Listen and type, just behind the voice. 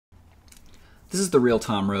This is the real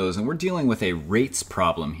Tom Rose, and we're dealing with a rates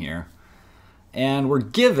problem here. And we're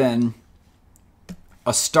given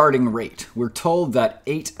a starting rate. We're told that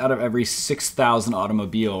 8 out of every 6,000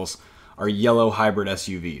 automobiles are yellow hybrid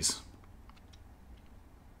SUVs.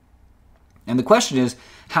 And the question is,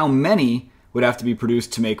 how many would have to be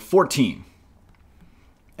produced to make 14?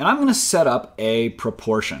 And I'm going to set up a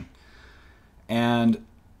proportion. And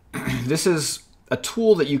this is a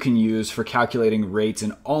tool that you can use for calculating rates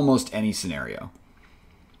in almost any scenario.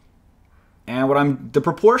 And the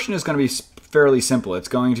proportion is going to be fairly simple. It's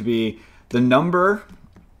going to be the number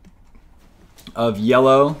of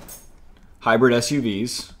yellow hybrid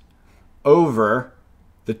SUVs over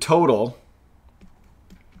the total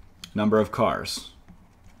number of cars.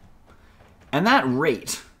 And that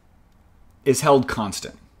rate is held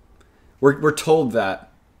constant. We're told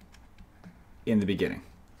that in the beginning.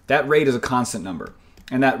 That rate is a constant number.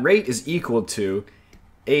 And that rate is equal to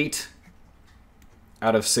 8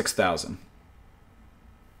 out of 6,000.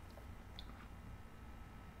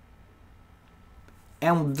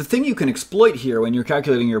 And the thing you can exploit here when you're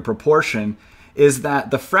calculating your proportion is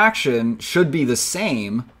that the fraction should be the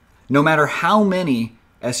same no matter how many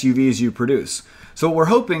SUVs you produce. So what we're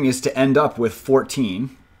hoping is to end up with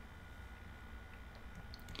 14.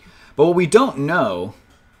 But what we don't know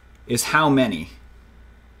is how many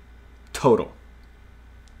total.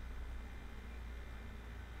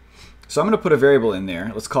 So I'm going to put a variable in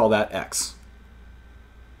there. Let's call that x.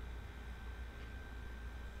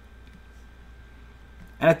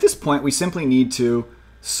 And at this point, we simply need to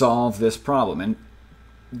solve this problem. And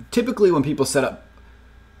typically when people set up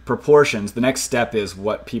proportions, the next step is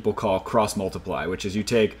what people call cross multiply, which is you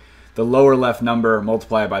take the lower left number,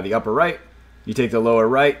 multiply it by the upper right. You take the lower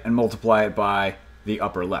right and multiply it by the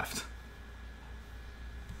upper left.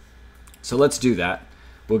 So let's do that.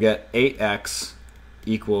 We'll get 8x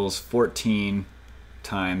equals 14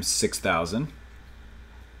 times 6,000.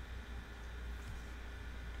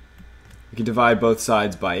 We can divide both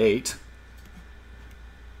sides by 8.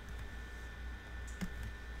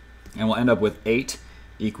 And we'll end up with 8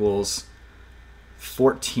 equals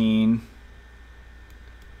 14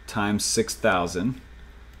 times 6,000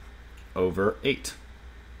 over 8.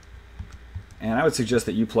 And I would suggest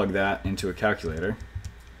that you plug that into a calculator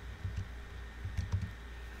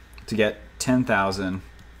to get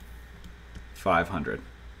 10,500,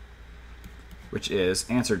 which is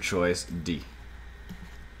answer choice D.